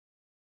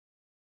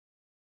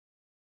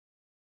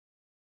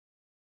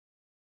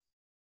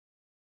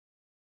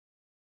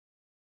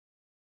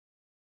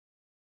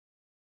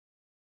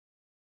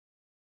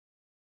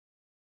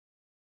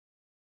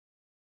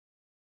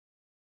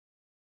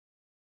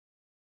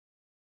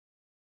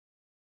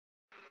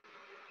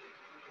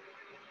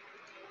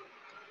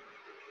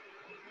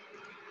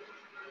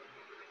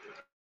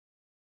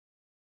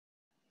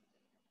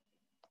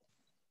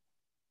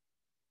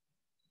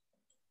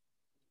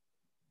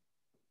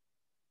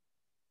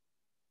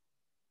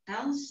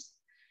else.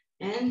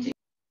 And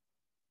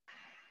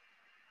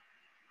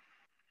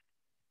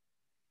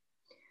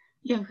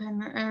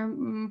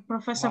Yevhen,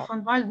 Professor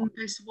von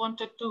Waldenfels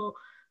wanted to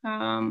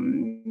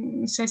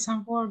say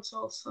some words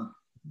also.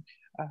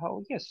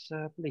 Oh, yes,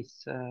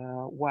 please.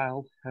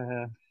 While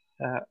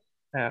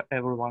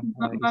everyone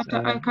but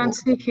I can't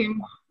see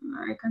him.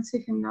 I can see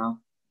him now.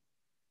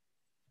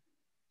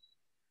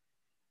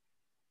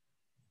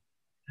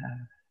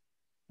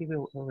 He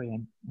will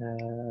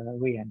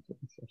re-enter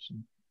the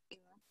session.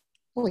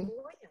 Oi.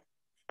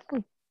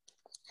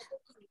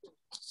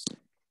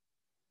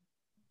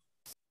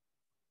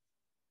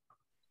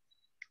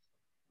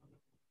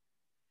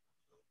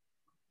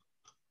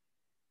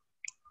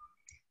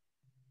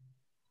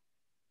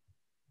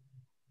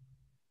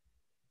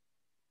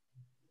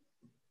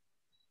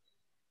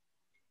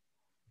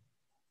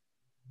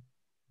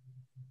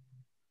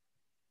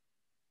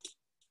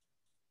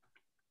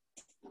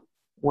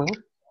 Well,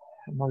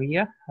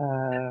 Maria,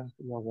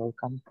 you are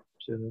welcome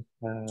to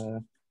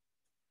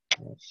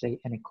say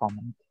any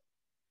comment.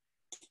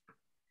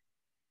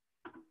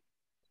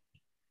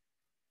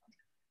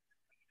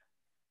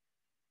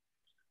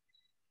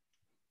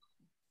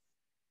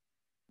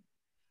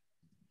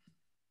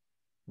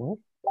 Well,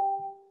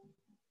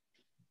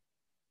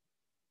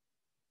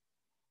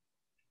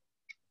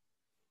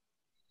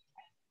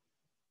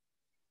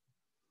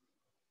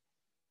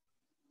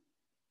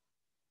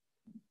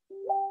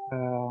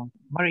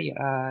 Maria,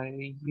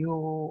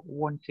 you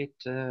wanted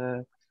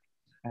to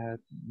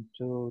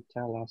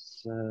tell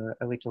us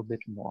a little bit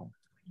more.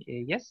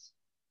 Yes?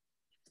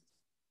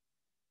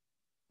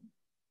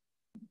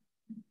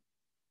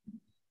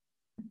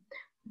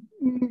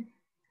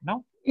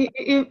 No?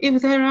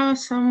 If there are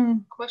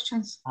some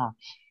questions.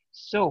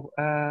 So,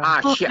 here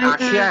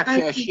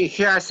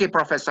I see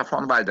Professor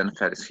von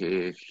Waldenfels.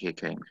 He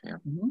came here.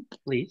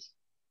 Please.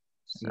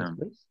 Yes,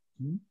 please.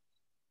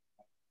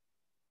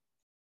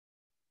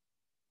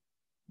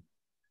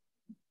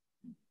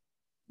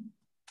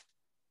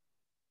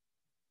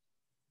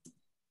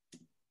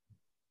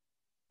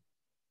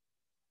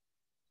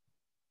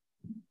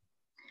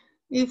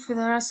 If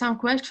there are some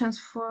questions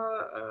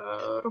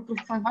for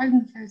Rupert von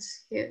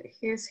Waldenfels,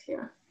 he is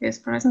here. He is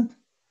present.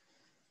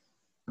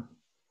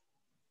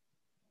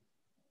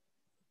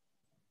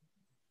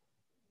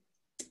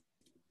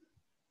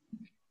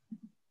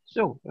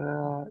 So,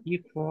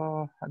 if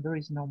there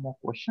is no more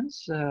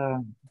questions,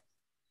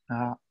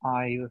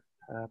 I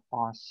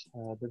pass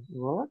the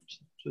word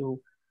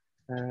to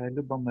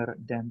Lubomyr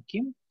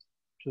Demkiv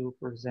to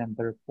present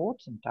the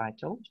report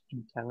entitled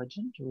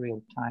Intelligent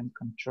Real-Time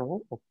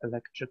Control of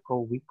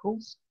Electrical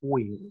Vehicles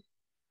Wheel.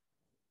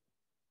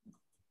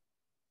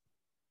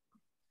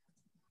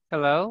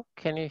 Hello,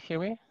 can you hear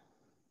me?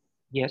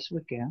 Yes,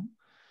 we can.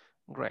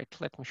 Great,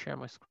 let me share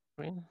my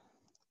screen.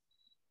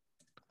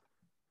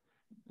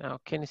 Now,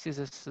 can you see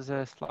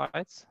the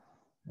slides?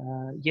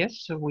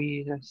 Yes,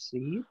 we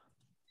see.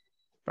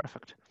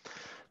 Perfect.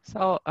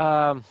 So,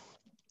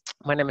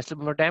 my name is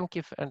Lubomyr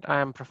Demkiv, and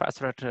I am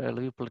professor at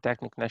Lviv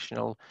Polytechnic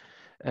National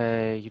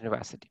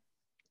University.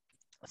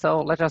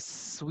 So let us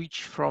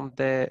switch from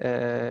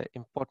the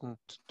important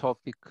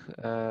topic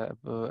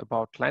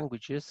about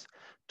languages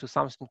to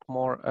something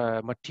more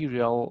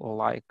material,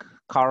 like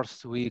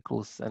cars,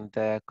 vehicles, and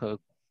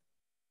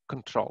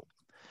control.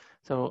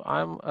 So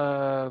I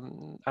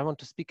want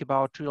to speak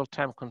about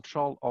real-time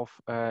control of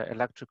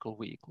electrical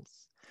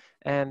vehicles,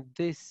 and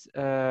this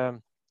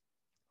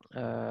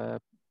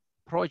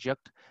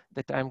project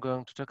that I'm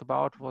going to talk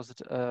about was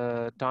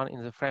done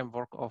in the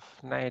framework of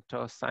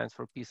NATO Science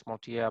for Peace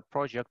multi-year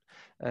project,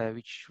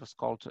 which was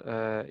called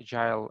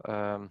Agile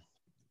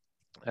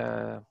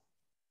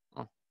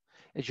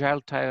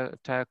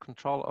Tire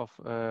Control of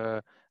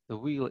the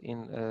Wheel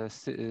in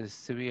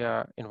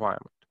Severe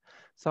Environment.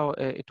 So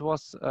it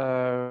was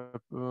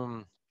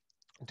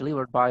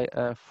delivered by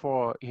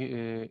 4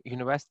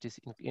 universities,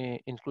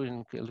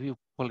 including Lviv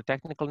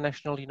Polytechnical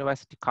National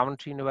University,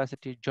 Coventry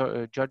University,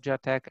 Georgia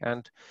Tech,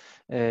 and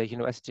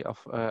University of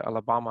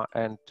Alabama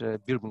and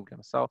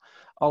Birmingham. So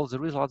all the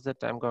results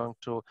that I'm going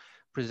to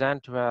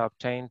present were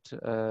obtained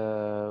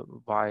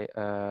by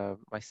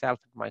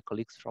myself and my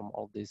colleagues from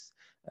all these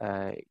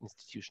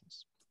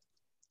institutions.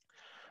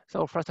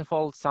 So first of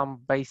all,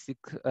 some basic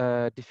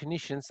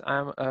definitions.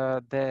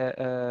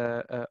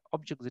 The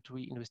object that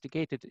we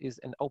investigated is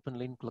an open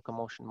link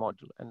locomotion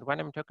module. And when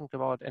I'm talking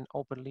about an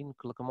open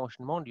link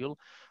locomotion module,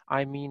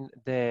 I mean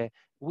the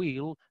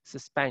wheel,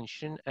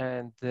 suspension,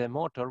 and the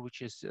motor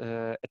which is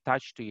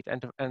attached to it,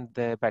 and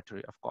the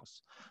battery, of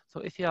course.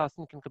 So if you are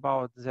thinking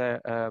about the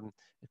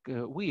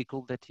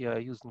vehicle that you are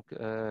using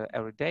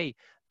every day,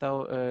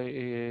 though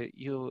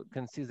you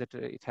can see that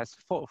it has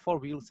four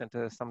wheels and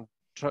some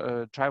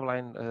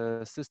driveline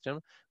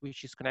system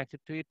which is connected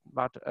to it,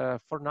 but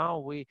for now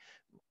we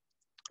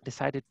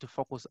decided to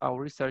focus our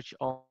research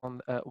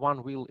on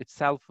one wheel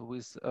itself,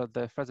 with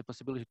the further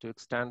possibility to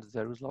extend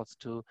the results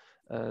to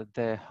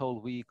the whole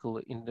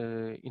vehicle, in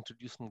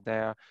introducing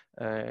their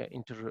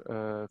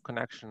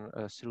interconnection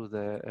through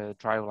the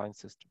driveline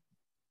system.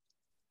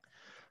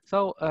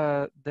 So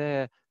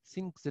the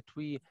things that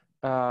we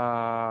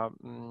had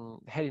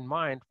in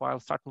mind while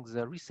starting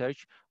the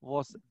research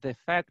was the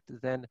fact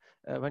that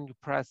when you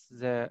press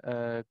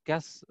the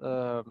gas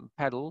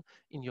pedal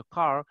in your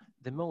car,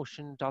 the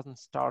motion doesn't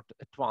start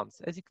at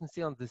once. As you can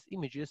see on these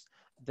images,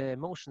 the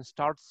motion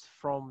starts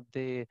from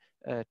the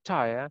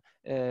tire.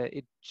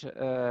 It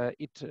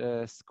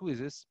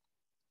squeezes,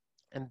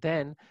 and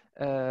then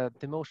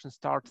the motion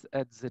starts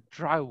at the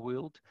drive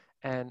wheel,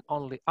 and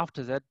only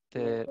after that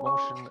the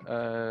motion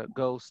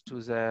goes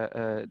to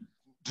the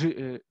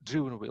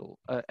driven wheel,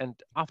 and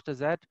after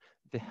that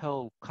the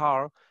whole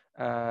car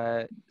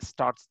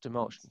starts the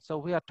motion. So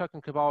we are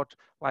talking about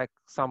like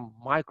some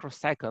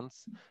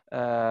microseconds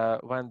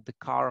when the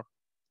car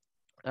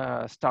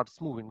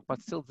starts moving, but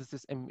still this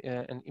is an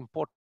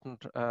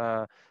important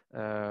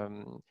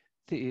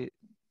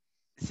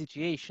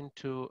situation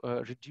to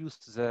reduce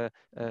the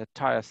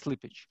tire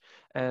slippage.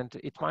 And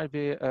it might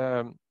be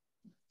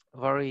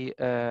very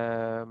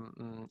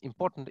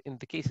important in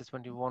the cases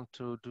when you want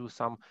to do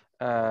some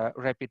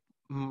rapid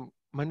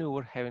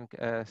maneuver having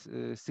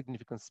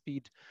significant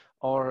speed,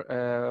 or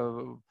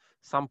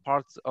some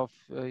parts of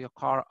your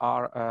car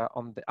are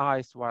on the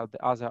ice while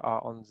the other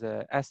are on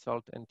the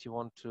asphalt, and you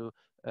want to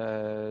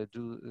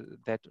do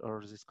that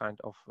or this kind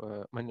of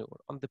maneuver.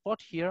 On the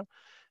plot here,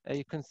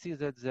 you can see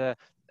that the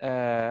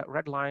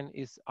red line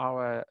is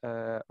our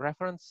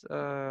reference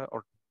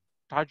or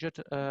target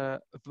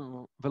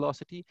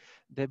velocity.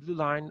 The blue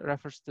line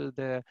refers to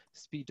the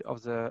speed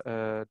of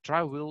the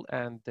drive wheel,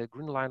 and the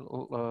green line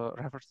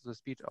refers to the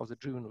speed of the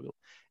driven wheel.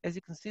 As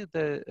you can see,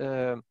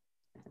 the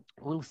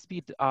wheel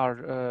speed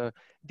are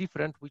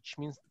different, which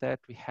means that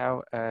we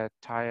have a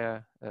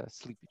tire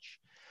slippage.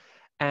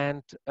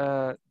 And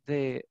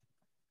the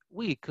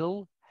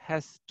vehicle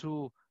has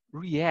to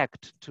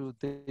react to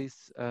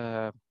this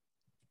tire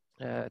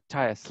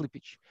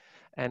slippage.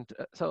 And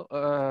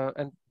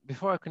and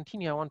before I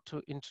continue, I want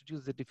to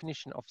introduce the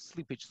definition of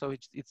slippage. So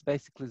it's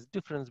basically the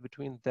difference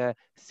between the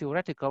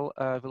theoretical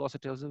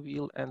velocity of the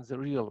wheel and the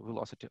real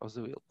velocity of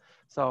the wheel.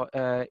 So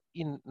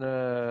in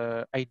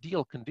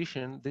ideal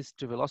condition, these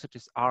two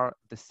velocities are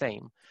the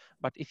same.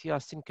 But if you are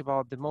thinking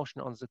about the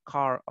motion on the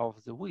car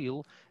of the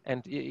wheel,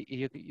 and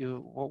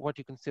what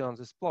you can see on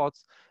these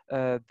plots,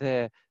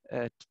 the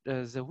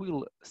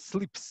wheel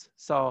slips.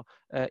 So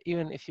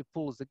even if you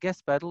pull the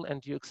gas pedal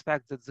and you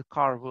expect that the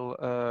car will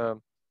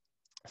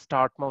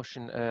start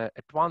motion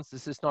at once,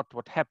 this is not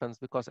what happens,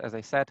 because as I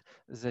said,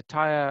 the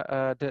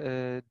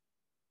tire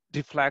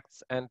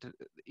deflects and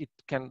it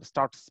can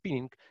start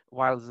spinning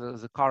while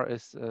the car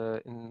is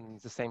in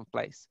the same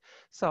place.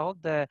 So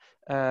the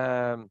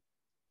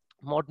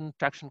modern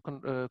traction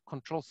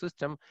control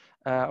system,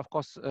 of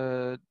course,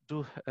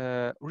 do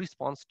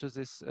response to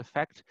this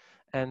effect,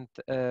 and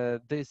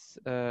this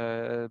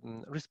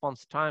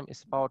response time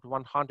is about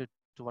 100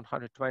 to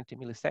 120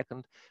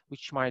 milliseconds,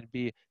 which might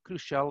be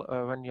crucial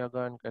when you're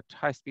going at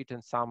high speed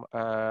in some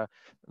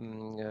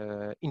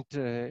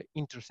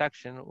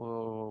intersection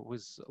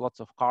with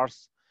lots of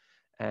cars,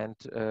 and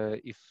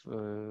if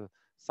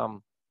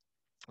some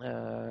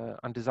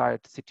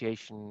undesired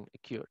situation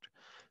occurred.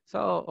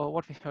 So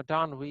what we have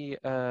done, we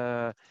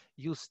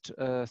used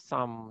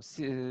some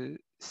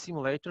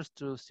simulators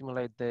to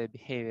simulate the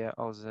behavior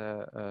of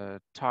the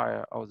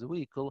tire of the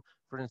vehicle,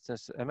 for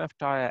instance, MF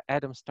tire,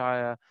 Adams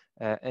tire,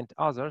 and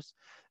others.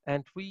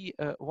 And we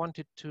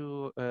wanted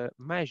to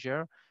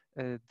measure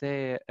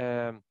the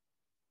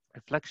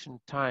reflection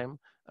time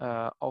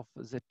of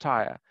the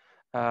tire.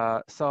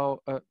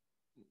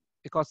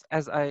 Because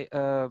as I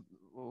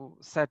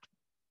said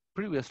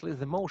previously,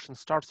 the motion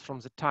starts from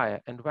the tire,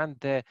 and when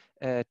the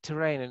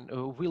terrain and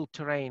wheel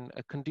terrain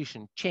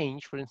condition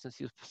change, for instance,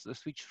 you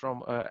switch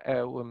from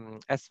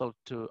asphalt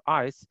to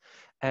ice,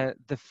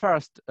 the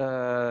first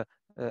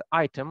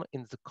item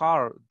in the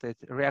car that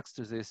reacts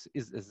to this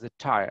is the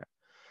tire.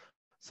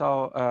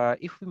 So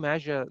if we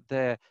measure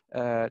the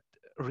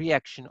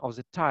reaction of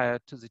the tire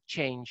to the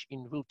change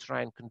in wheel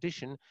terrain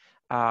condition,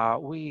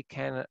 we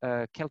can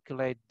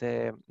calculate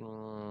the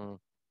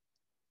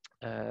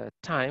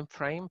time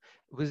frame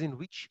within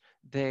which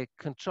the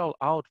control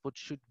output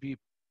should be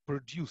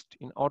produced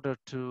in order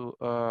to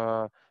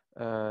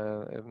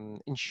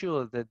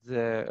ensure that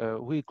the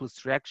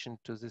vehicle's reaction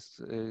to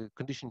this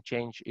condition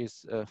change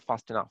is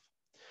fast enough.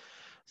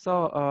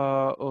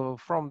 So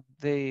from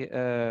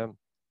the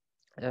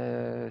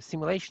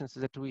simulations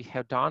that we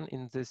have done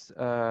in this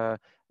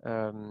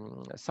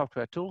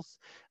software tools,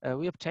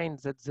 we obtained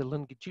that the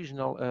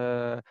longitudinal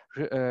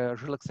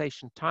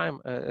relaxation time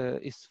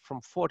is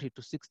from 40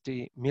 to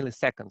 60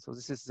 milliseconds. So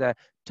this is the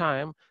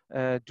time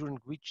during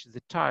which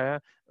the tire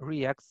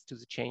reacts to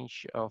the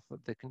change of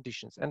the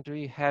conditions. And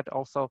we had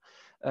also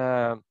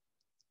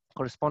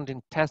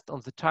corresponding test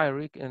on the tire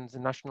rig in the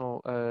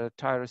National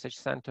Tire Research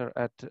Center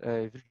at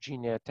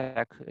Virginia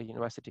Tech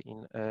University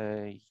in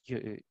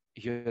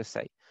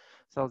USA.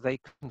 So they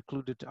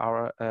concluded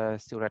our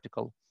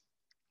theoretical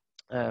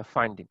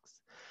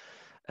findings.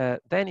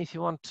 Then if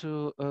you want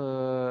to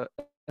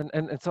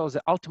and so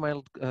the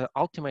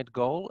ultimate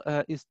goal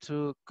is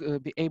to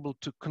be able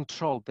to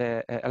control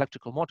the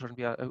electrical motor.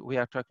 We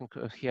are talking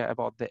here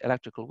about the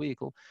electrical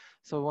vehicle.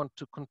 So we want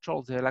to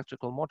control the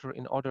electrical motor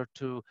in order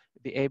to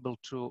be able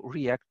to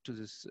react to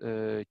this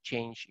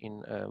change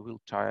in wheel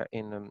tire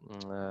in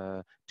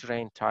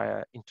terrain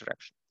tire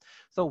interaction.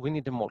 So we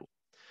need a model.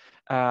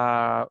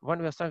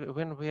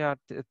 When we are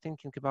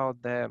thinking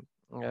about the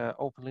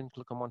open link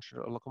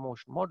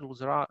locomotion model,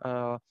 there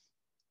are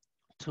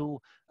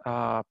two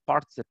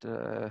parts that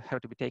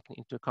have to be taken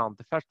into account.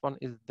 The first one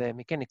is the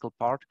mechanical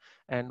part,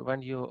 and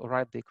when you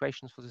write the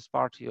equations for this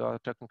part, you are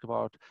talking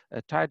about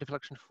tire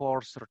deflection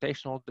force,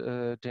 rotational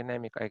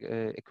dynamic,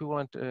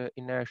 equivalent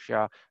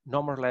inertia,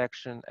 normal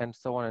action, and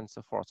so on and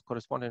so forth.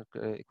 Corresponding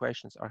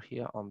equations are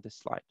here on this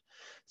slide.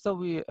 So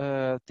we,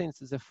 since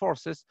the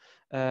forces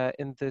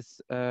in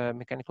this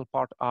mechanical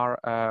part are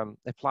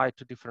applied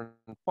to different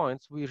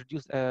points, we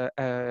reduce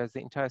the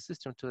entire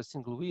system to a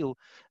single wheel,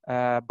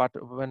 but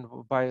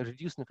by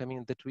reducing, I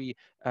mean that we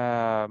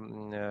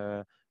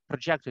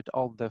projected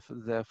all the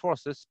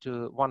forces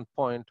to one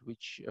point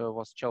which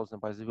was chosen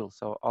by the wheel.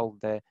 So all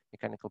the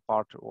mechanical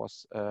part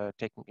was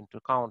taken into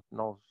account.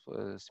 No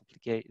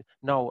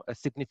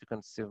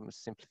significant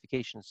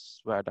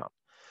simplifications were done.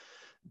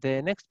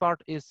 The next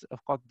part is,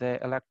 of course, the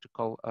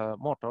electrical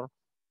motor,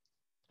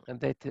 and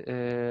that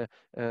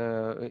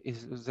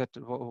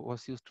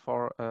was used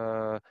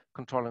for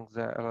controlling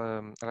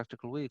the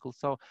electrical vehicle.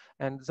 So,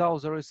 and though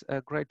there is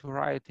a great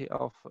variety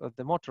of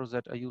the motors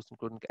that are used,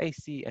 including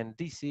AC and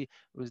DC,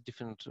 with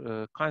different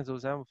kinds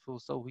of them.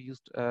 So we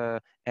used a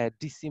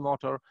DC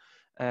motor,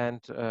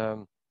 and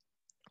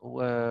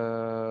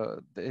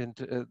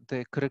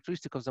the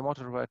characteristic of the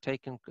motor were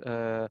taken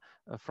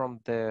from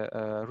the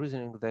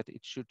reasoning that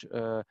it should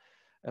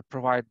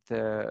provide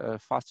the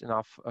fast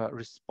enough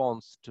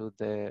response to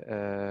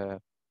the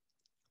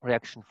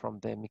reaction from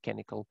the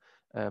mechanical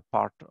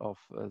part of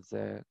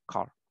the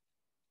car.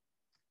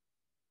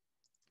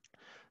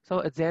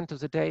 So at the end of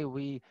the day,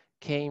 we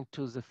came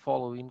to the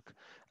following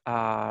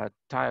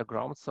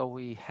diagram. So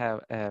we have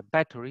a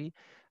battery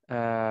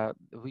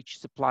which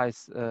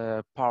supplies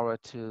power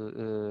to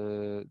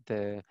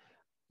the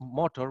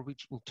motor,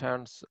 which in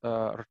turn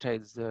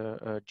rotates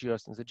the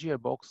gears in the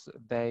gearbox.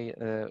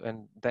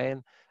 And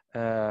then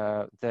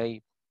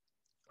they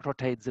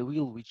rotate the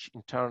wheel, which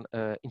in turn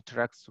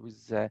interacts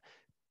with the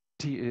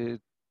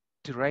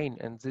terrain,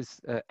 and this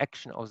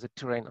action of the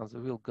terrain on the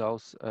wheel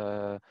goes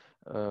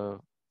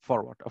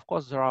forward. Of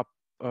course, there are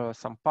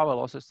some power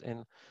losses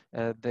in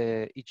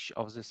each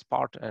of this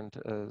part, and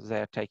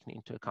they are taken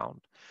into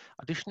account.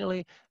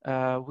 Additionally,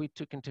 we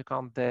took into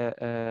account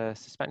the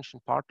suspension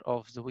part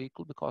of the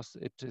vehicle, because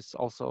it is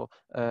also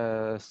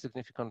a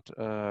significant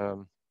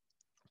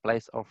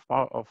place of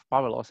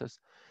power losses.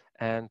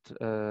 And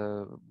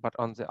but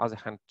on the other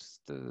hand,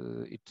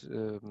 it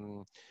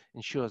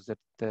ensures that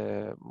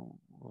the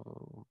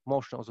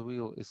motion of the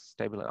wheel is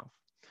stable enough.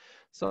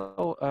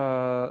 So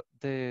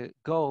the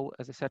goal,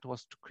 as I said,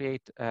 was to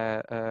create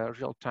a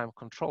real-time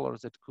controller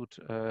that could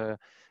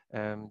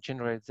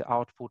generate the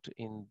output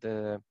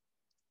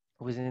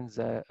within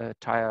the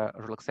tire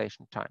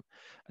relaxation time.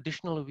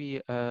 Additionally,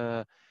 we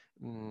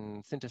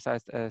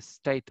synthesized a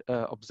state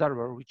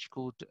observer which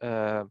could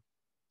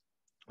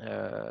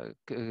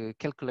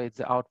calculate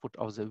the output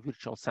of the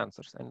virtual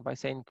sensors. And by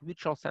saying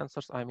virtual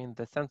sensors, I mean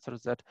the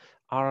sensors that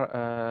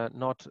are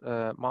not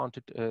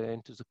mounted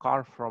into the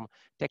car from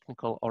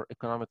technical or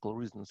economical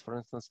reasons. For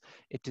instance,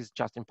 it is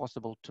just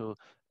impossible to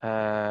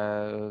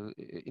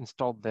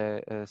install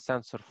the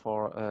sensor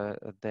for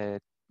the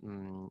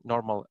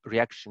normal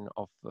reaction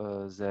of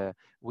the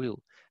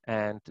wheel,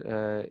 and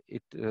the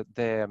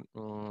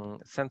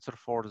sensor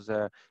for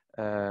the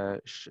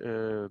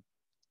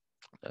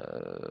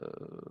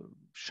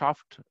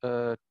shaft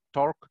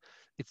torque,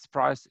 its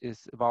price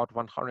is about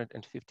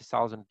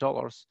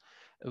 $150,000,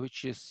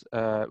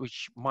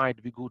 which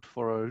might be good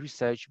for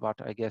research, but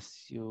I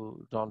guess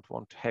you don't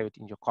want to have it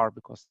in your car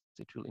because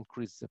it will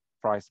increase the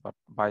price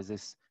by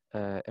this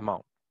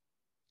amount.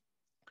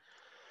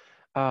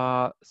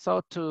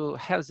 So to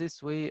have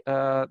this, we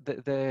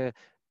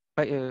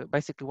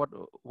basically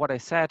what I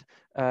said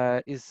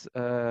is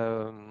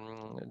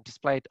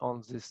displayed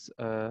on this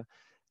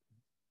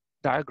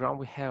diagram.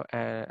 We have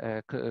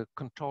a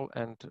control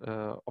and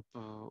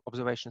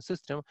observation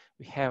system.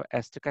 We have a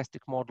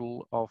stochastic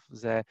model of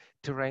the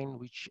terrain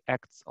which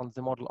acts on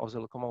the model of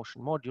the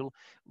locomotion module,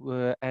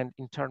 and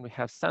in turn we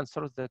have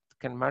sensors that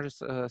can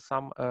measure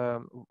some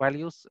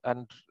values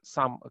and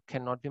some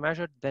cannot be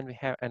measured. Then we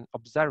have an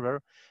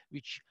observer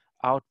which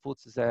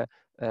outputs the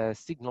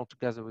signal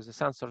together with the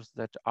sensors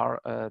that are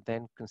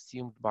then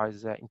consumed by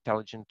the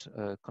intelligent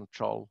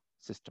control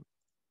system.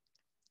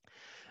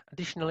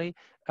 Additionally,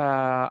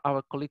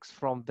 our colleagues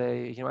from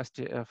the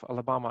University of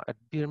Alabama at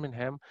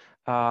Birmingham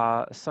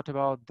thought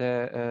about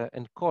the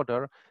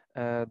encoder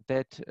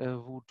that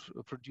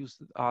would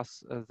produce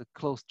us the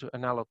close to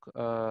analog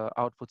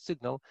output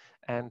signal,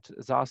 and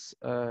thus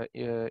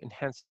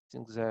enhancing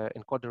the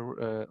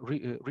encoder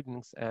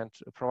readings and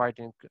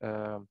providing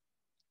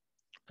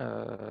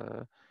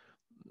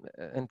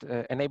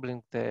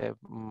enabling the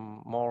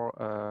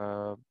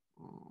more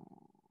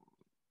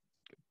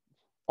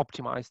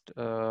optimized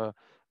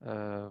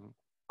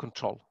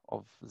control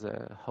of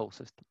the whole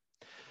system.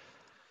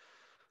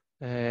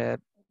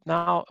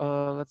 Now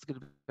let's get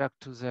back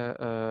to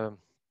the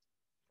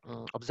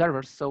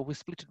observers. So we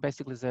split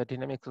basically the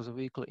dynamics of the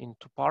vehicle in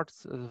two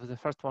parts. The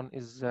first one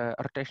is the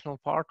rotational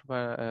part,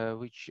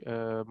 which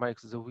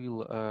makes the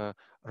wheel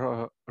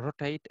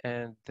rotate,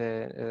 and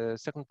the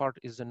second part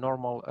is the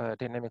normal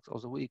dynamics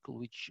of the vehicle,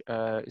 which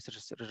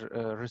is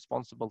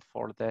responsible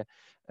for the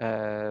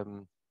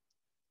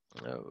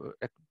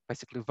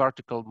basically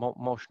vertical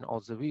motion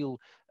of the wheel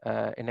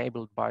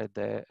enabled by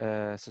the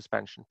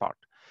suspension part.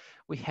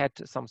 We had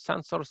some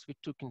sensors. We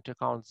took into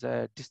account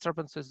the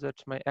disturbances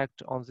that may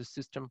act on the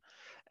system,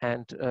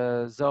 and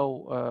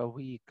though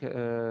we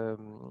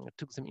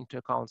took them into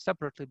account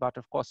separately, but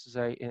of course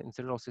they, in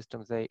the real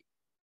system, they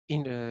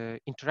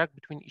interact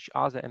between each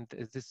other, and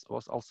this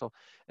was also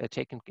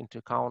taken into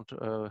account,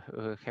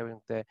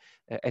 having the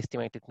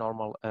estimated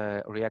normal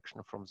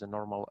reaction from the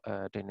normal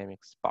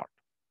dynamics part.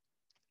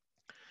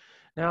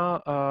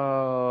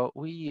 Now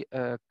we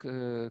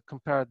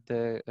compared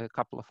the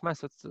couple of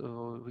methods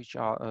which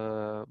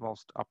are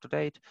most up to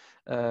date,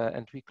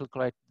 and we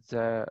calculate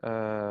the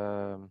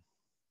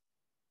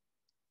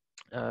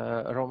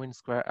rho mean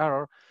square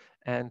error.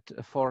 And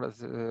for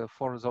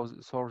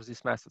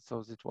this method,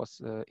 so it was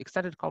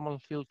extended Kalman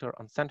filter,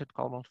 unscented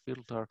Kalman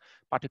filter,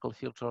 particle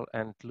filter,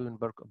 and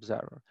Leuenberg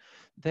observer.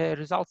 The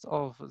results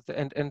of the,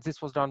 and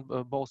this was done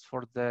both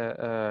for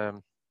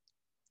the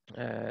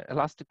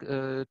elastic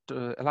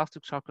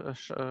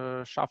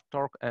shaft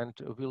torque and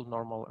wheel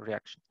normal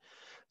reaction.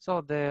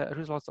 So the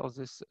results of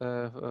this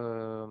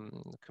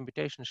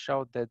computation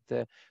showed that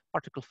the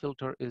particle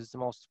filter is the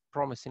most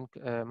promising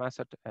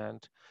method,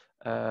 and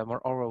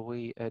moreover,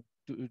 we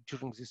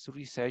during this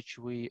research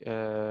we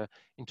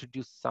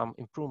introduced some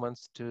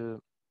improvements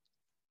to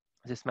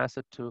this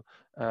method to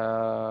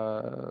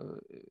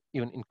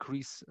even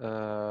increase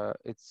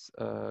its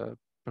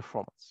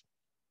performance.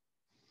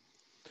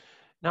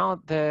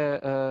 Now,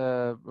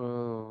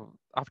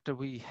 after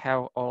we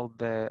have all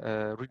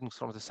the readings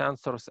from the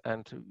sensors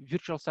and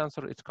virtual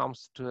sensor, it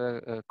comes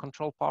to a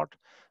control part.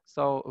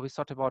 So we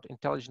thought about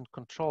intelligent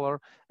controller.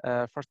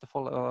 First of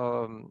all,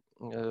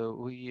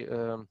 we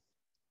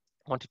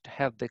wanted to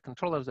have the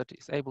controller that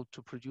is able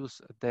to produce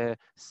the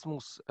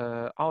smooth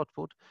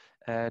output,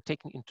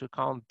 taking into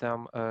account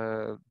them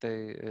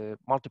the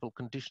multiple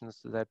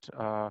conditions that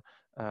are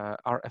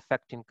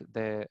affecting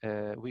the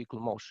vehicle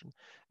motion.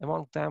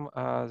 Among them,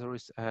 there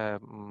is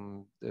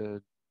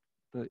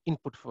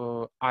input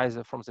for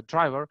either from the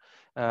driver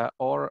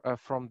or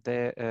from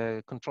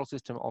the control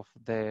system of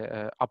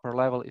the upper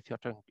level if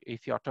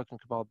you are talking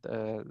about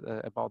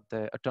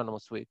the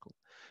autonomous vehicle.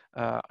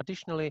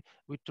 Additionally,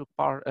 we took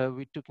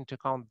into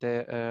account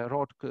the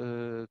road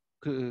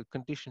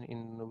condition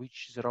in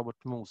which the robot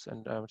moves,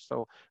 and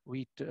so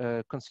we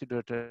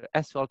considered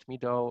asphalt,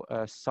 meadow,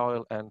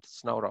 soil, and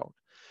snow road.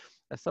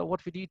 So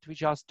what we did, we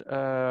just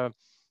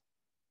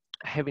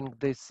having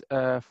this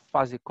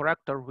fuzzy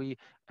corrector, we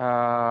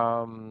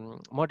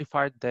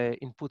modified the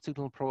input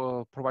signal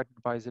provided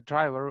by the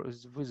driver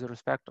with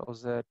respect of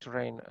the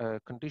terrain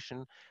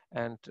condition,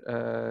 and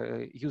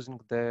using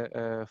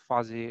the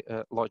fuzzy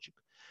logic.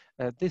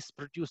 This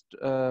produced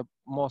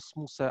more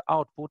smoother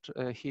output.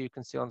 Here you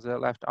can see on the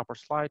left upper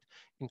slide,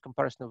 in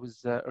comparison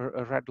with the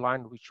red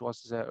line, which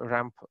was the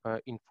ramp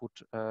input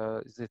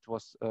that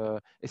was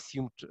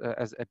assumed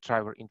as a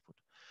driver input.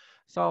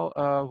 So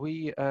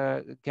we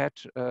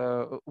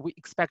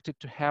expected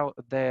to have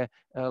the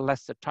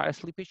lesser tire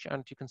slippage,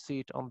 and you can see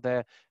it on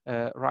the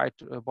right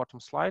bottom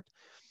slide.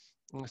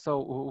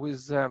 So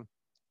with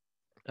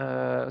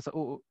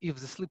so if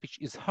the slippage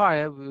is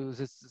higher,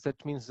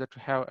 that means that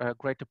we have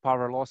greater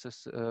power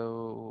losses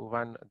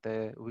when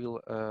the wheel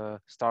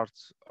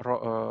starts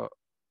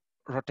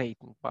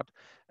rotating. But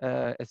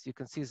as you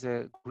can see,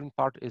 the green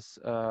part is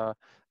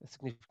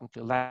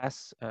significantly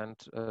less, and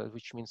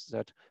which means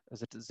that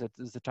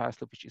the tire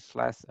slippage is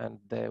less and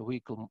the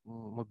vehicle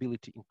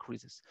mobility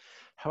increases.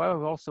 However,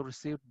 we also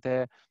received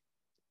the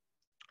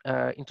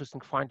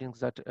interesting findings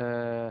that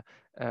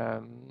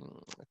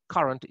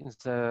current in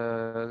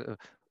the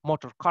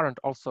motor current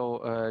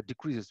also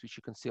decreases, which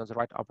you can see on the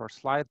right upper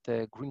slide.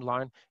 The green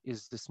line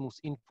is the smooth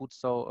input,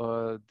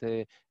 so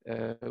the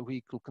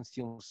vehicle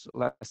consumes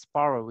less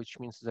power, which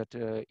means that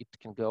it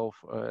can go,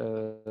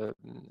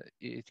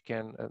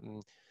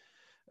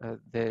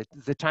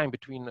 the time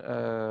between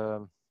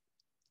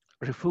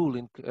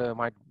refueling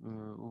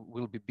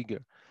will be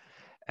bigger.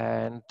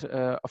 And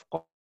of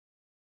course,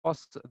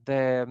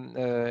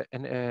 another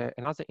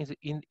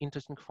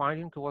interesting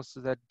finding was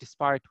that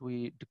despite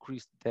we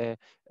decreased the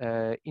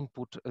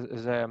input,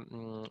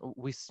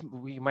 we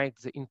make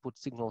the input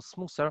signal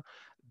smoother,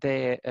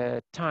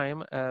 the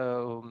time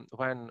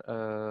when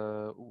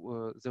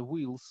the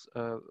wheels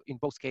in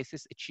both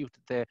cases achieved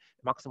the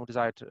maximum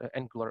desired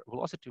angular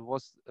velocity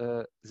was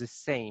the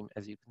same,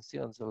 as you can see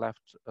on the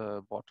left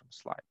bottom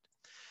slide.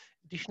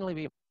 Additionally,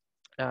 we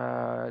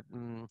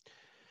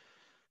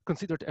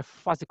considered a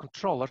fuzzy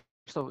controller.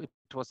 So it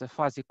was a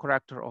fuzzy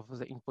corrector of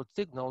the input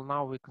signal.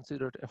 Now we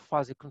considered a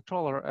fuzzy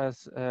controller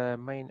as a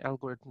main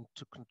algorithm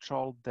to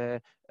control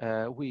the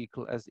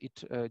vehicle, as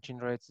it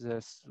generates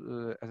this,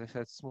 as I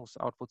said, smooth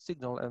output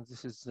signal, and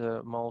this is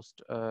the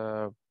most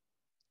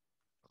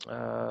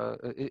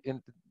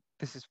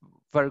this is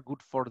very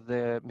good for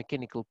the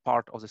mechanical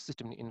part of the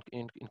system,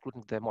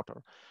 including the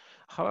motor.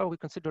 However, we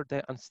consider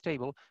the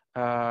unstable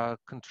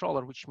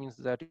controller, which means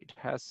that it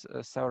has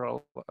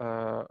several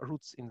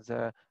roots in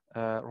the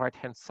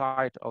right-hand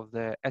side of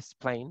the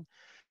S-plane.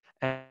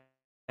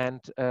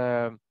 And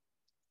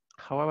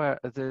however,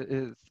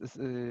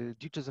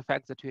 due to the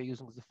fact that we are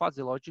using the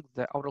fuzzy logic,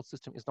 the overall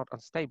system is not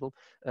unstable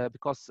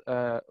because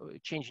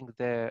changing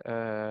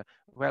the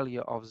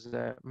value of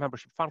the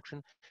membership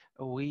function,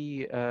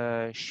 we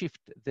shift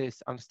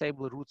this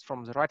unstable roots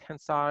from the right-hand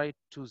side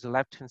to the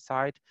left-hand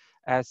side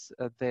as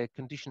the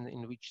condition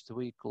in which the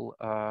vehicle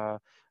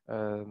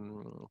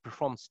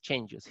performs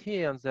changes.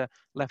 Here on the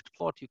left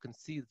plot, you can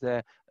see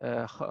the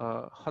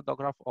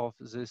hodograph of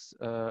this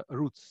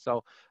roots.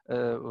 So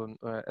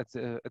at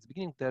the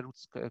beginning, the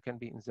roots can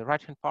be in the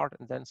right-hand part,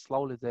 and then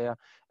slowly they are,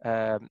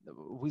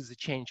 with the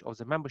change of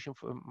the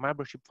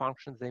membership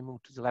function, they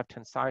move to the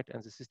left-hand side,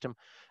 and the system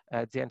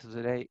at the end of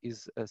the day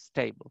is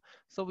stable.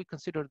 So we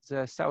considered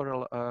the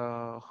several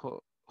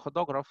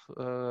hodograph,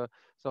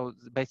 so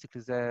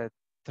basically the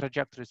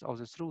trajectories of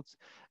these roots,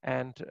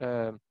 and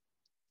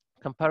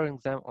comparing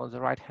them on the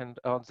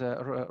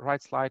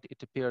right slide,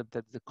 it appeared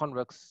that the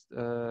convex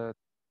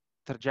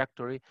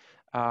trajectory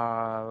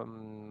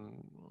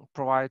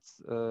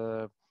provides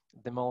the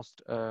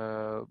most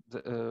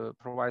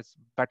provides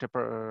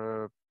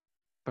better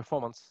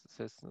performance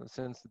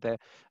since the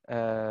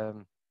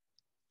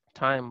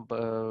time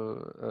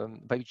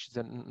by which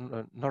the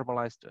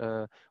normalized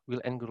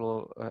wheel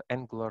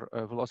angular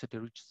velocity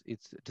reaches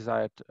its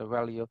desired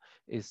value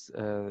is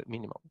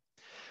minimal.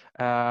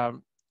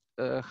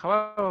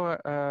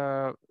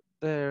 However,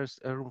 there's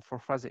a room for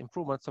further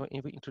improvement. So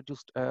we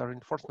introduced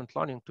reinforcement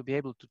learning to be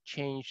able to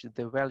change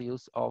the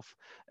values of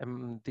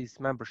this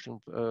membership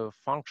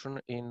function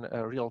in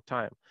real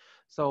time.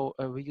 So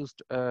we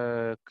used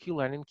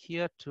Q-learning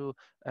here to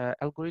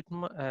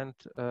algorithm, and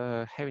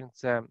having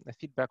the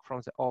feedback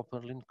from the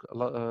open link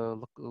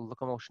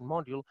locomotion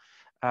module,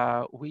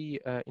 we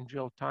in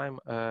real time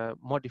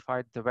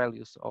modified the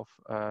values of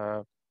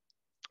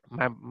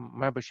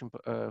membership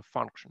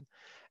function.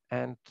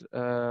 And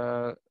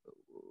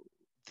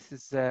this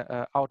is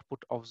the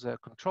output of the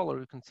controller.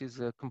 You can see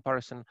the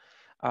comparison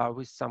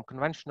with some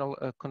conventional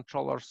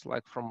controllers,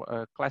 like from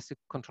classic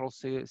control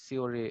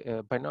theory,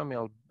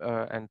 binomial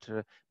and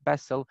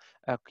Bessel.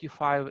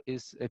 Q5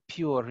 is a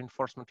pure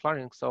reinforcement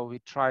learning, so we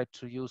tried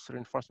to use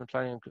reinforcement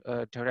learning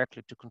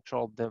directly to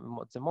control the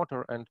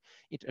motor, and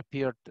it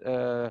appeared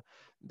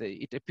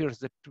it appears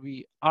that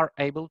we are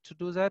able to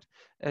do that.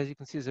 As you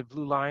can see, the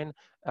blue line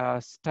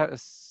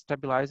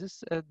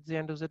stabilizes at the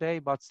end of the day,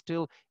 but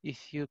still,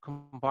 if you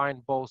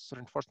combine both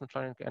reinforcement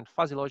learning and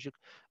fuzzy logic,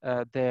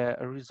 the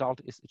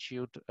result is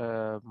achieved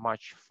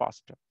much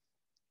faster.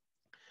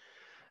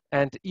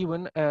 And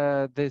even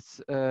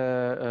this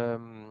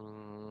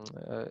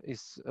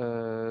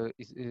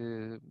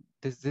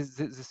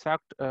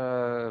fact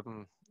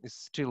is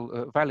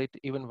still valid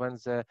even when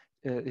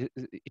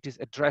it is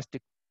a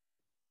drastic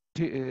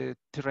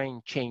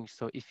terrain change.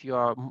 So if you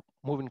are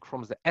moving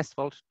from the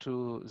asphalt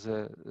to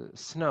the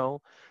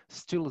snow,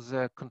 still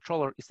the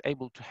controller is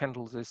able to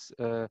handle this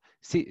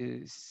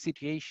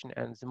situation,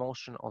 and the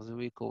motion of the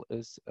vehicle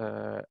is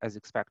as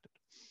expected.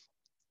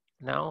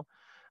 Now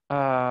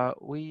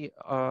we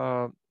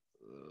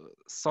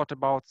thought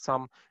about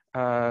some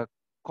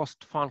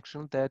cost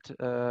function that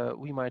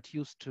we might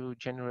use to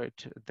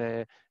generate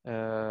the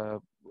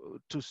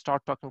to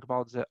start talking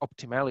about the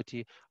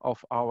optimality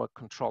of our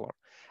controller.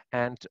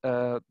 And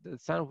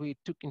then we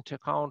took into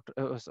account,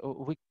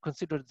 so we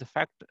considered the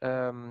fact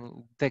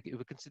that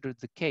we considered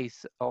the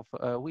case of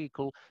a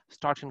vehicle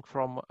starting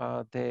from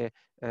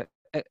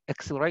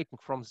accelerating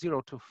from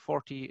 0 to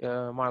 40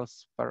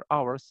 miles per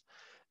hour.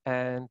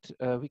 And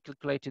we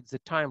calculated the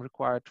time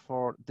required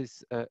for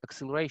this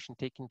acceleration,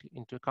 taking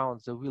into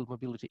account the wheel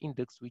mobility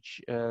index,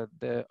 which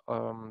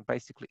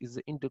basically is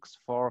the index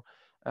for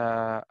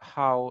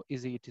how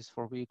easy it is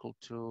for vehicle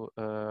to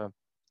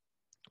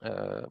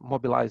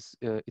mobilize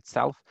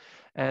itself.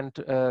 And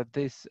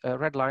this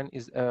red line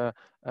is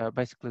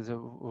basically the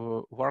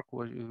work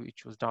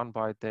which was done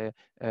by the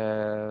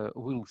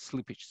wheel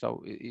slippage.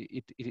 So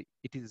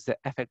it is the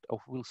effect of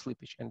wheel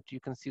slippage. And you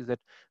can see that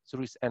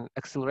there is an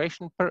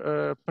acceleration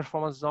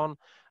performance zone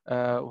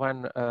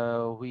when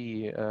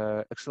we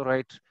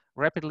accelerate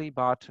rapidly,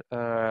 but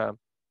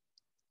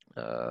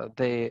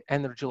the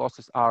energy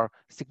losses are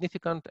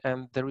significant,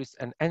 and there is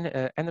an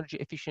energy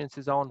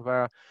efficiency zone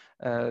where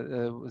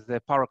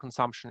the power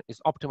consumption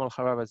is optimal.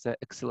 However, the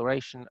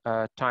acceleration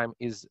time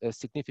is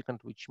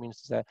significant, which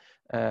means the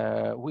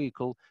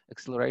vehicle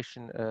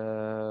acceleration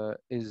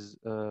is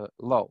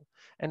low.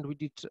 And we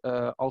did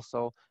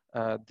also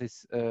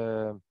this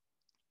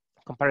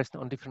comparison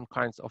on different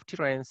kinds of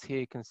terrains. Here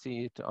you can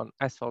see it on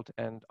asphalt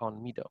and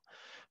on meadow.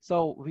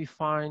 So we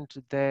find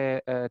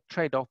the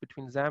trade-off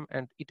between them,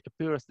 and it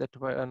appears that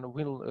when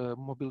wheel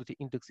mobility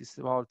index is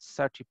about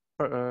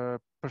 30%,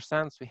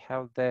 we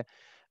have the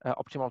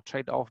optimal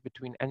trade-off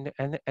between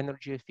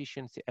energy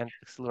efficiency and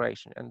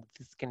acceleration, and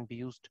this can be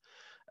used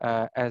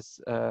as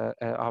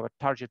our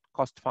target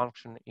cost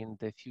function in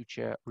the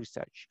future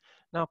research.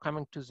 Now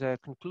coming to the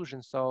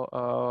conclusion,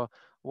 so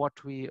what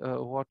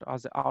are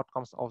the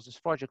outcomes of these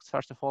projects?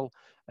 First of all,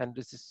 and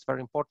this is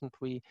very important,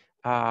 we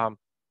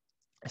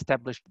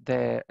established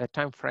the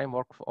time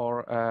framework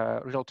or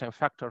real-time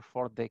factor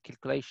for the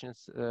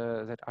calculations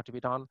that are to be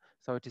done.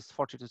 So it is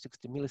 40 to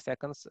 60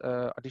 milliseconds.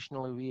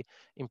 Additionally, we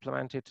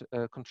implemented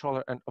a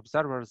controller and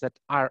observers that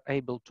are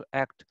able to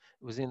act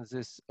within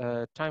this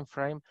time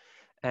frame.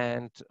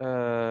 And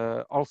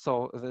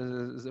also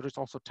there is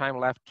also time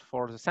left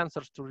for the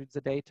sensors to read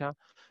the data.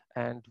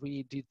 And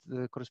we did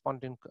the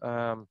corresponding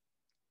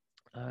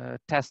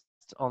tests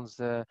on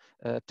the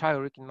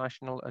Tire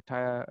National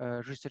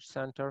Tire Research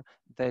Center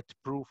that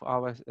prove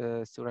our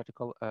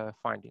theoretical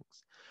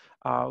findings.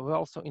 We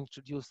also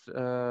introduced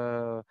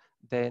the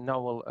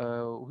novel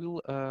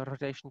wheel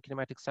rotation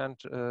kinematic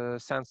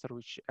sensor,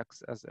 which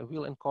acts as a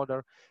wheel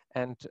encoder,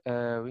 and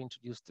we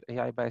introduced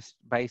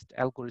AI-based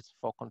algorithms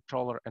for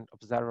controller and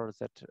observers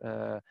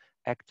that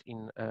act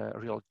in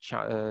real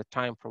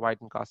time,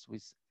 providing us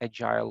with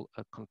agile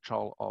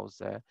control of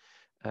the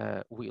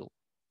wheel.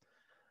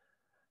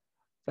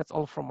 That's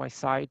all from my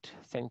side.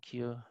 Thank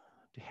you.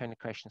 Do you have any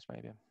questions,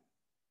 maybe?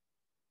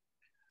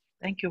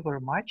 Thank you very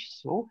much.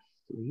 So,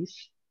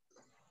 please,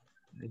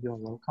 you're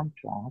welcome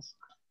to ask.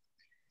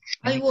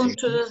 I want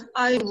to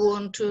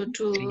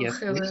Yes,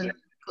 have please. a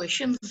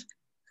question.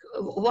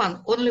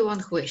 Only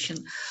one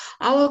question.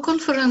 Our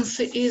conference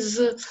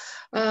is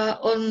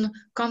on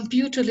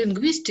computer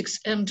linguistics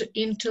and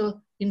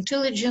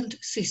intelligent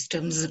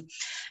systems.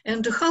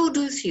 And how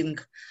do you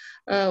think?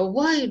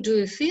 Why do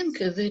you think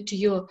that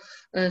your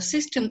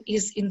system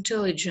is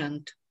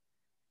intelligent?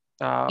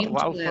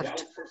 Well,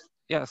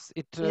 yes,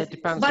 it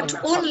depends. But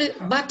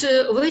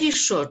very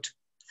short.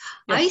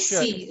 Yes, I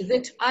sure. see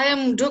that I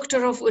am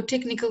doctor of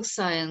technical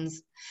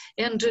science,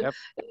 and Yep.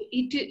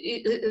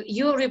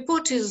 Your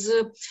report is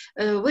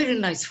very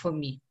nice for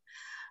me.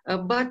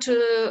 But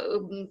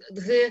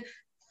the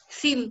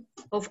theme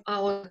of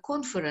our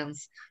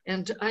conference,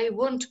 and I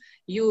want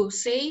you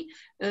say,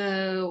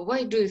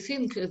 why do you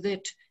think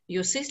that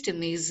your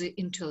system is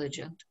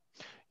intelligent?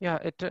 Yeah,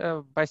 it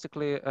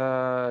basically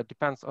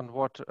depends on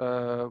what,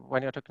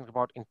 when you're talking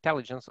about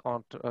intelligence,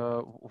 on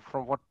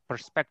from what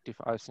perspective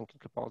I was thinking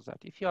about that.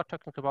 If you are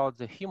talking about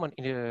the human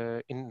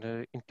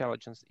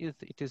intelligence,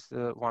 it is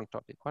one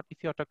topic. But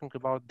if you are talking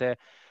about the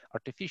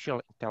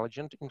artificial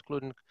intelligence,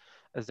 including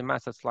the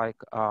methods like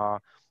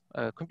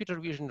computer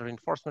vision,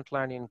 reinforcement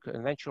learning,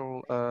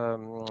 natural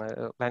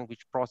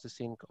language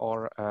processing,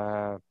 or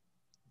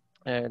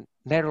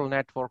neural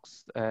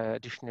networks,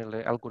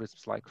 additionally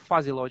algorithms like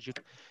fuzzy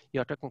logic.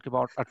 You're talking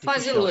about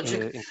artificial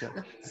intelligence.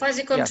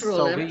 Fuzzy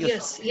controller.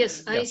 Yes,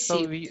 I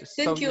see.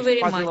 Thank you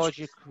very fuzzy much.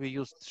 logic, we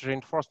used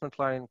reinforcement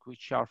learning,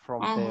 which are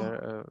from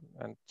there,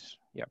 and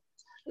yeah.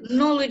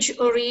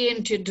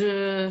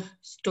 Knowledge-oriented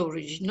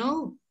storage,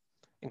 no?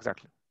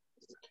 Exactly.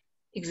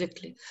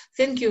 Exactly.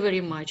 Thank you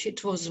very much.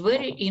 It was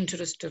very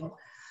interesting.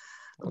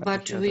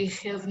 But we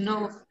have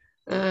no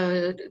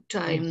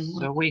time. Yes,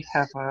 so we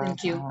have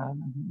Thank you.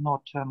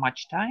 not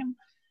much time,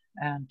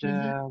 and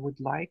would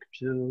like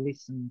to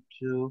listen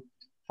to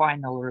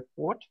final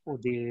report for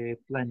the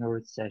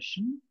plenary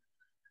session,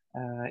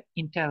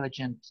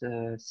 intelligent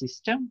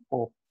system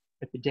of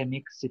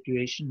epidemic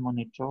situation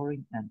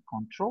monitoring and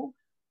control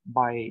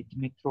by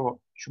Dmytro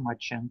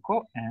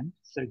Chumachenko and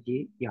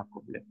Sergey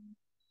Yakovlev.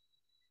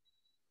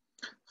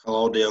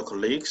 Hello, dear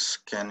colleagues.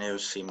 Can you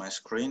see my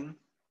screen?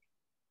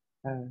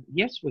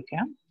 Yes, we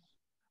can.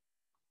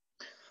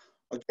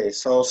 Okay,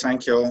 so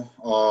thank you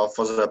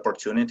for the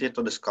opportunity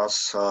to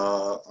discuss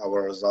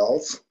our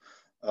results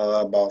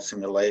about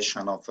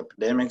simulation of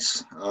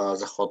epidemics,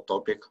 the hot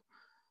topic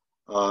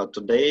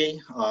today.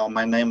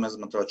 My name is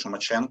Dmytro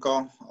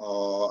Chumachenko.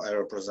 I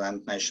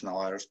represent National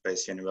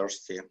Aerospace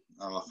University,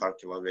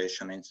 Kharkiv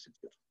Aviation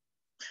Institute.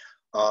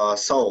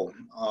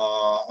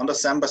 On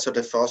December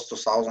 31st,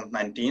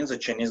 2019, the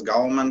Chinese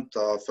government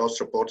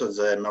first reported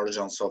the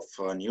emergence of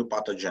a new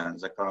pathogen,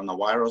 the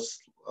coronavirus,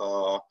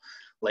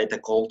 later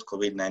called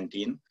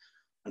COVID-19.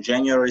 On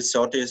January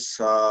 30th,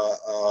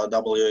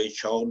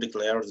 WHO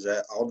declared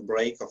the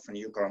outbreak of a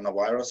new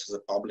coronavirus as a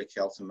public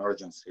health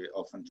emergency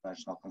of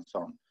international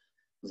concern.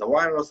 The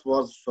virus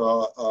was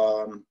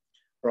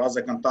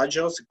Rather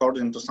contagious.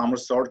 According to some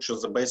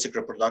researchers, the basic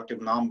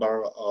reproductive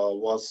number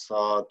was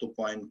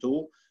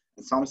 2.2.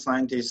 And some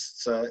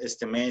scientists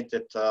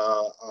estimated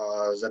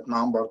that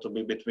number to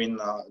be between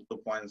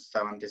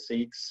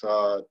 2.76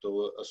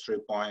 to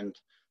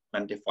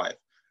 3.25.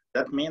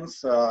 That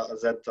means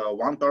that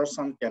one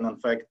person can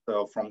infect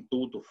from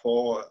 2 to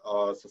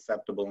 4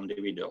 susceptible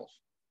individuals.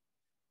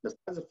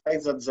 Despite the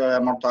fact that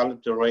the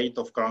mortality rate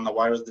of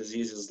coronavirus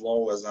disease is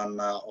lower than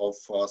of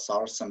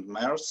SARS and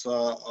MERS,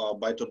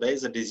 by today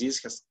the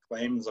disease has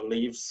claimed the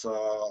lives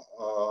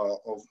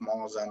of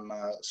more than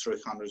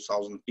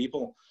 300,000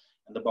 people,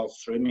 and about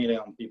 3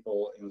 million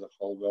people in the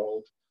whole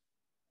world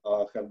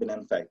have been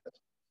infected.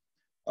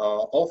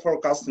 All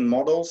forecasting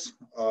models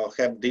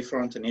have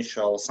different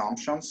initial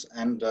assumptions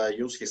and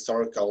use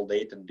historical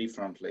data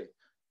differently.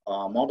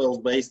 Models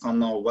based on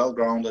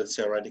well-grounded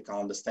theoretical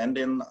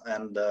understanding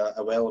and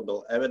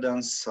available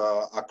evidence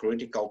are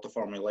critical to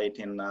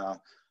formulating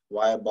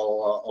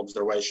viable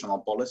observational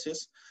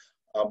policies,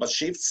 but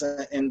shifts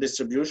in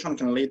distribution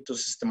can lead to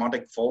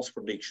systematic false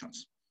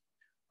predictions.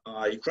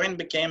 Ukraine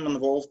became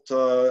involved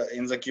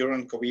in the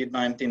current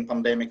COVID-19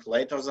 pandemic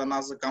later than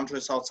other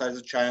countries outside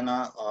of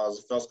China.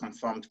 The first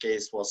confirmed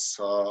case was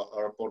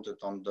reported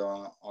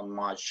on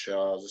March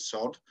the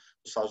 3rd,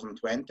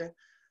 2020.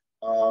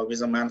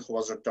 With a man who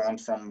was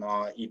returned from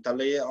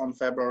Italy on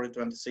February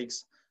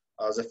 26.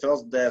 The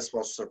first death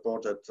was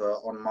reported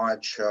on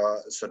March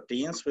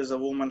 13th with a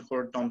woman who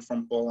returned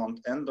from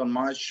Poland, and on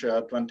March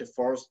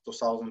 24th,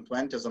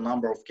 2020, the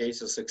number of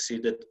cases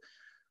exceeded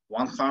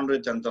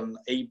 100, and on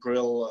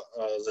April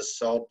the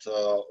 3rd,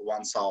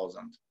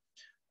 1,000.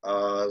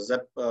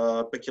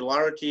 The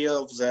peculiarity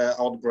of the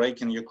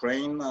outbreak in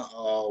Ukraine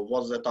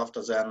was that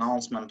after the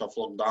announcement of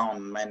lockdown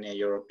in many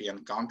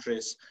European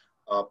countries,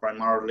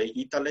 primarily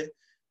Italy,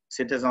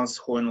 citizens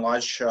who in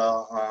large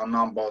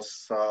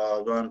numbers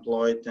were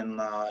employed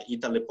in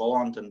Italy,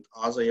 Poland, and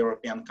other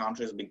European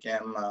countries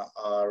began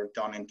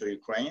returning to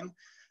Ukraine.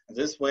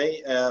 This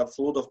way, a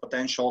flood of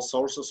potential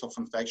sources of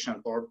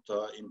infection poured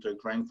into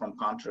Ukraine from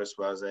countries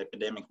where the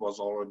epidemic was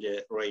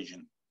already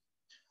raging.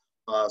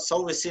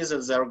 So we see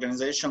that the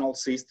organizational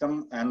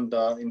system, and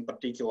in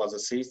particular the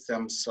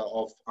systems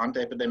of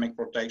anti-epidemic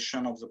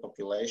protection of the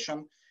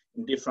population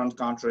in different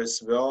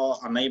countries, were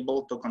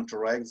unable to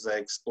counteract the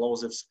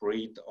explosive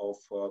spread of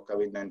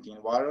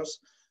COVID-19 virus,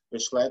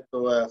 which led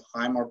to a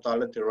high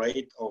mortality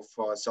rate of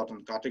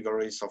certain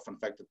categories of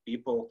infected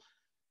people,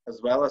 as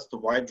well as to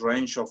wide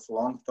range of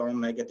long-term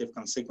negative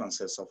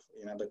consequences of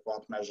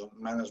inadequate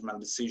management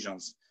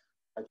decisions,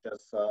 such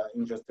as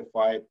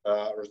unjustified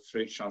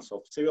restrictions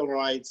of civil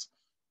rights,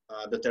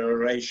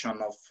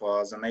 deterioration of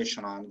the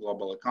national and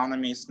global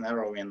economies,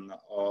 narrowing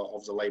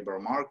of the labor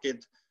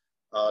market,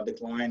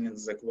 decline in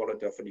the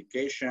quality of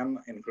education,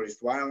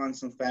 increased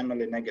violence in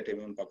family, negative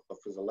impact of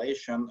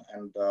isolation,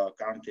 and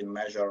quarantine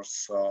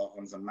measures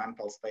on the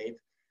mental state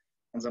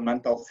and the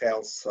mental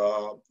health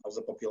of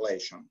the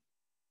population,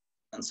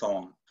 and so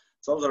on.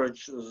 So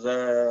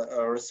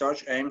the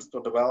research aims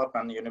to develop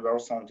an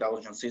universal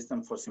intelligence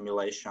system for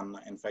simulation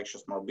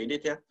infectious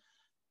morbidity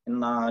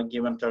in a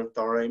given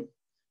territory.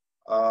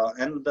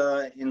 In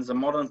the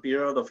modern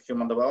period of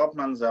human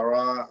development, there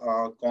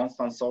are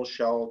constant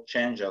social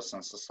changes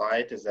in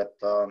societies that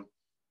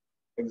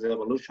affect the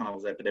evolution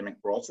of the epidemic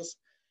process,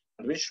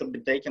 and which should be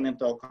taken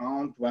into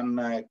account when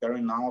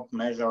carrying out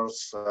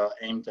measures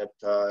aimed at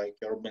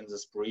curbing the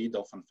spread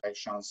of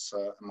infections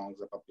among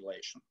the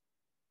population.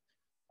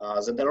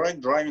 The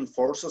direct driving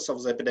forces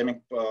of the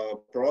epidemic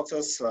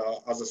process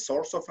are the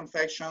source of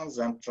infections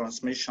and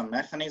transmission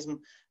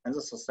mechanism and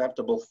the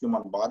susceptible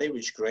human body,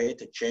 which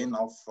create a chain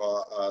of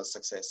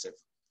successive.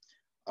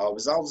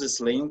 Without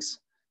these links,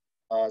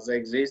 the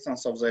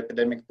existence of the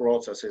epidemic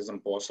process is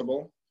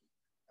impossible,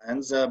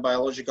 and the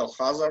biological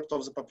hazard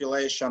of the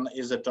population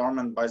is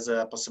determined by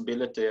the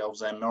possibility of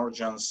the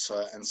emergence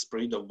and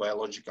spread of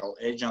biological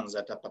agents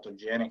that are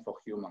pathogenic for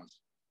humans.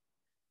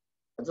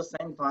 At the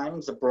same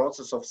time, the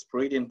process of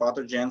spreading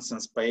pathogens in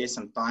space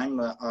and time,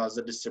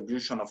 the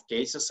distribution of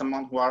cases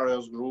among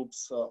various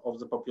groups of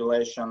the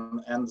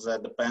population, and the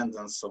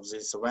dependence of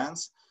these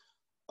events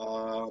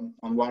on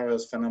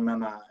various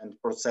phenomena and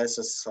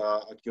processes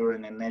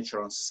occurring in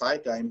nature and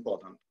society are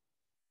important.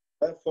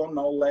 Therefore,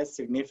 no less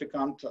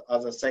significant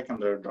are the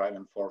secondary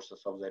driving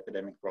forces of the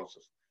epidemic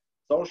process.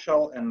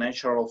 Social and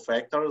natural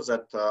factors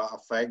that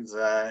affect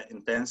the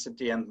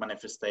intensity and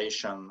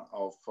manifestation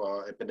of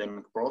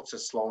epidemic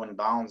process, slowing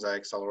down the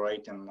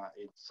accelerating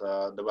its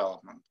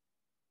development.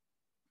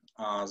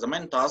 The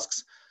main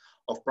tasks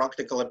of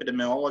practical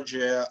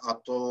epidemiology are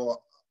to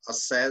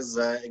assess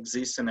the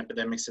existing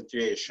epidemic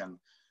situation,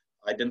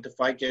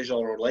 identify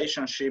causal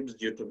relationships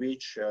due to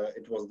which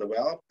it was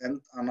developed, and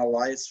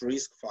analyze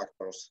risk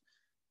factors.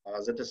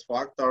 That is,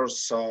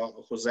 factors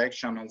whose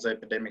action on the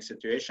epidemic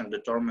situation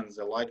determines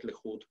the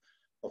likelihood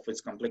of its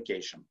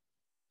complication.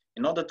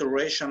 In order to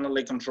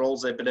rationally control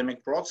the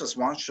epidemic process,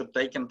 one should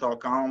take into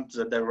account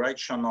the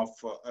direction of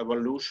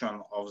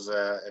evolution of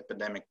the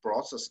epidemic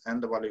process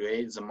and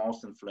evaluate the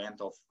most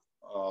influential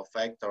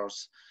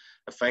factors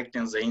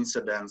affecting the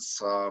incidence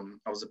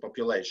of the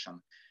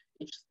population.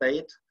 Each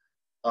state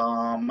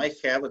may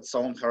have its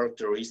own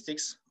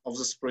characteristics of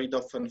the spread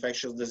of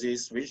infectious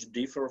disease, which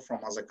differ from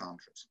other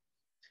countries,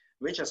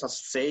 which is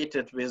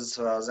associated with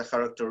the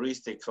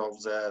characteristics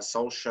of the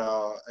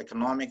social,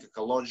 economic,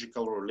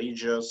 ecological,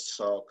 religious,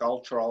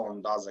 cultural,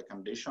 and other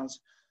conditions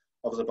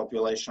of the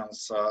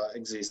population's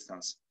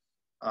existence.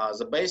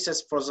 The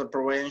basis for the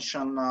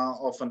prevention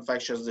of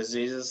infectious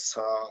diseases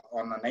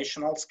on a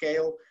national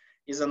scale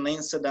is an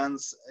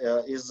incidence,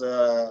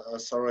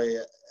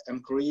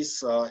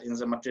 increase in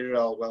the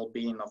material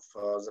well-being of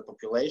the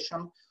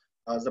population,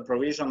 the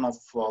provision of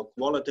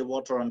quality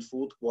water and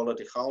food,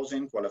 quality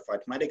housing, qualified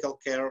medical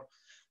care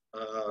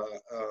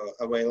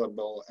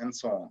available, and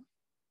so on.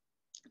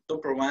 To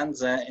prevent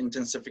the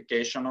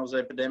intensification of the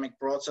epidemic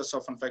process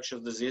of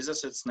infectious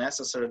diseases, it's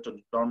necessary to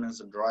determine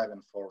the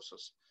driving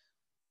forces,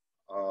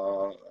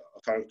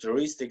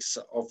 characteristics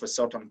of a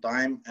certain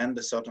time and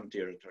a certain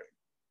territory.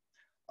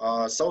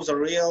 So the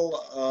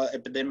real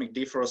epidemic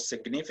differs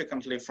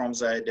significantly from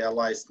the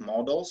idealized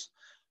models,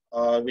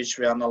 which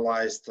we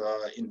analyzed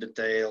in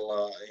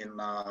detail in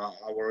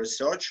our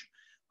research.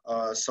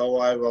 So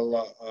I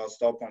will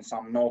stop on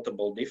some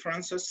notable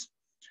differences.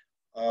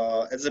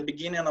 At the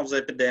beginning of the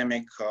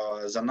epidemic,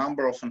 the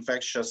number of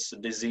infectious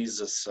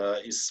diseases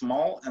is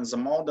small and the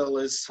model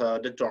is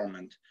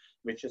determined,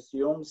 which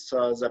assumes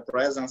the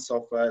presence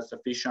of a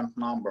sufficient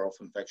number of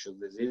infectious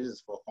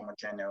diseases for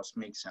homogeneous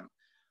mixing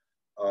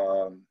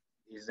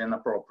is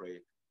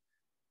inappropriate.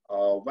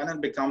 When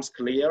it becomes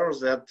clear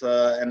that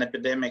an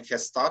epidemic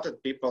has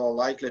started, people are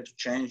likely to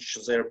change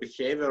their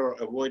behavior,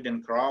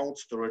 avoiding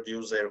crowds to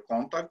reduce their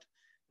contact,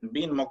 and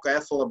being more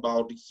careful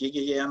about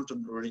hygiene to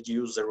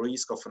reduce the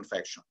risk of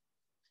infection.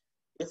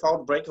 If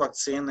outbreak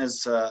vaccine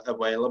is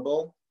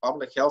available,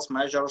 public health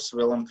measures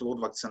will include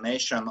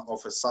vaccination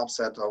of a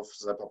subset of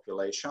the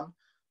population.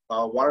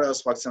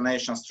 Various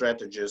vaccination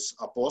strategies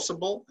are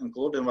possible,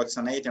 including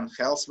vaccinating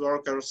health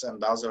workers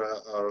and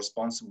others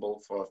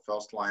responsible for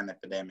first-line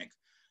epidemic.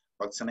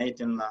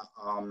 Vaccinating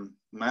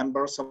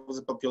members of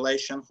the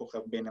population who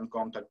have been in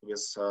contact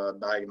with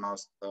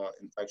diagnosed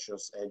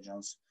infectious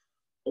agents,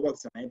 or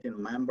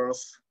vaccinating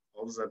members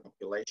of the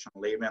population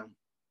living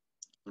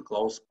in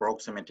close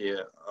proximity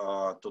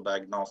to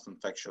diagnosed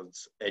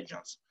infectious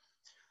agents.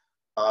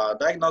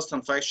 Diagnosed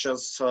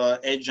infectious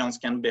agents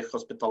can be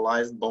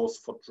hospitalized both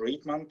for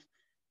treatment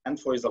and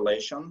for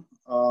isolation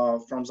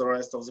from the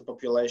rest of the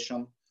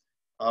population.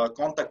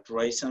 Contact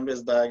tracing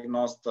with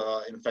diagnosed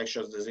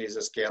infectious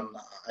diseases can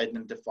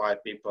identify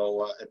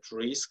people at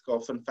risk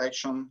of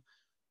infection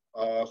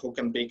who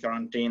can be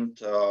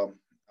quarantined,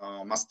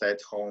 must stay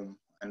at home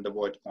and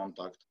avoid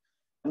contact,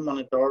 and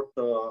monitored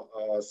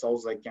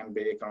so they can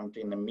be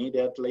quarantined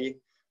immediately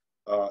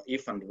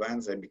if and when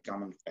they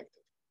become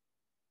infected.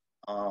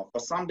 For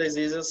some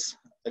diseases,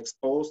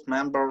 exposed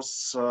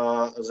members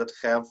that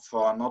have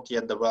not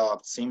yet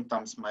developed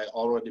symptoms may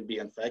already be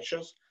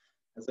infectious.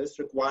 This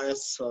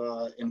requires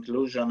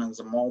inclusion in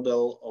the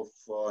model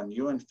of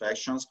new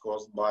infections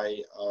caused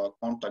by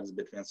contacts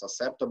between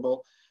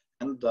susceptible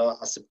and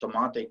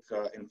asymptomatic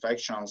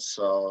infections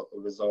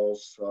with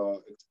those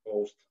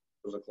exposed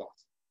to the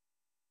class.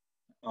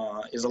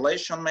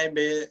 Isolation may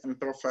be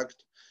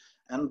imperfect,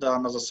 and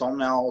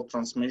nosocomial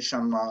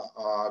transmission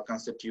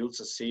constitutes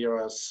a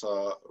serious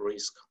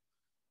risk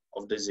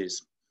of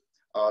disease.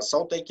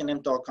 So taking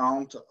into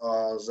account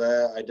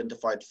the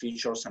identified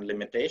features and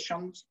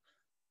limitations,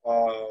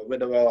 we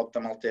developed a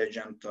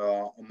multi-agent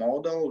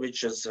model,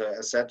 which is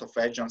a set of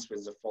agents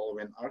with the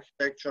following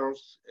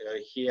architectures.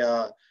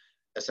 Here,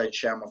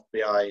 SHM of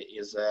PI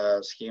is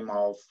a schema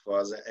of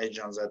the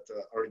agents that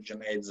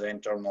originate the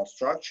internal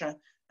structure,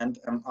 and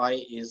MI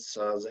is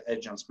the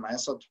agent's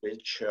method,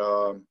 which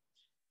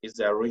is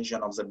the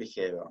origin of the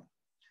behavior.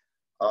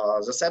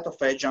 The set of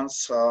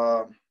agents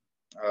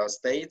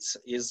states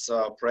is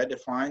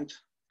predefined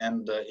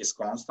and is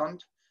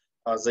constant.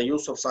 The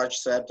use of such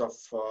set of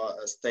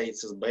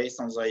states is based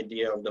on the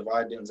idea of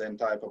dividing the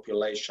entire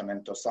population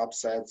into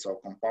subsets or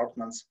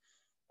compartments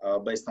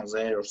based on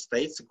their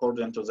states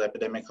according to the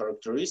epidemic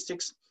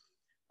characteristics,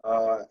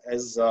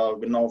 as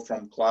we know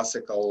from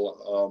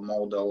classical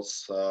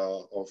models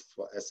of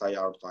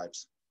SIR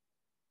types.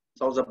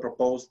 So the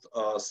proposed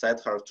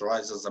set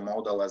characterizes the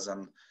model as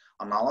an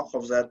analog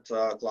of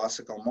that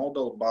classical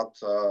model, but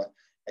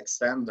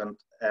extended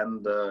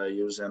and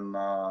using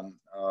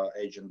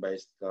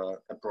agent-based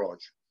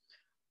approach.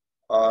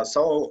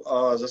 So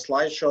the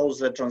slide shows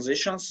the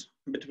transitions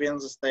between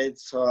the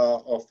states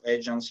of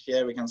agents.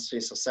 Here we can see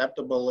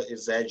susceptible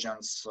is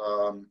agents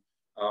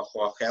who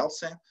are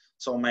healthy,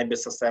 so may be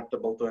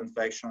susceptible to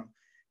infection.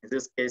 In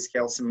this case,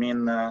 healthy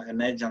mean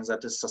an agent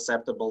that is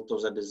susceptible to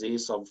the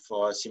disease of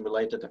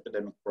simulated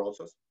epidemic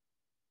process.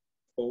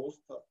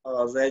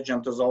 The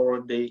agent is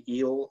already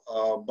ill,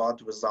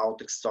 but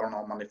without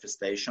external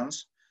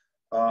manifestations.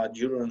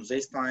 During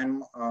this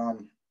time,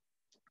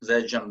 the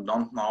agent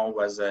don't know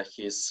whether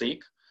he is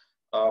sick,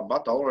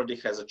 but already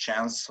has a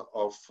chance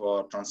of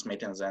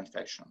transmitting the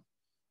infection.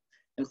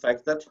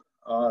 Infected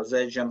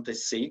the agent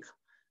is sick,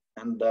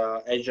 and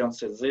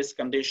agents in these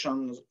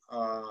conditions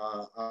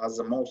are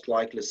the most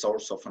likely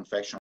source of infection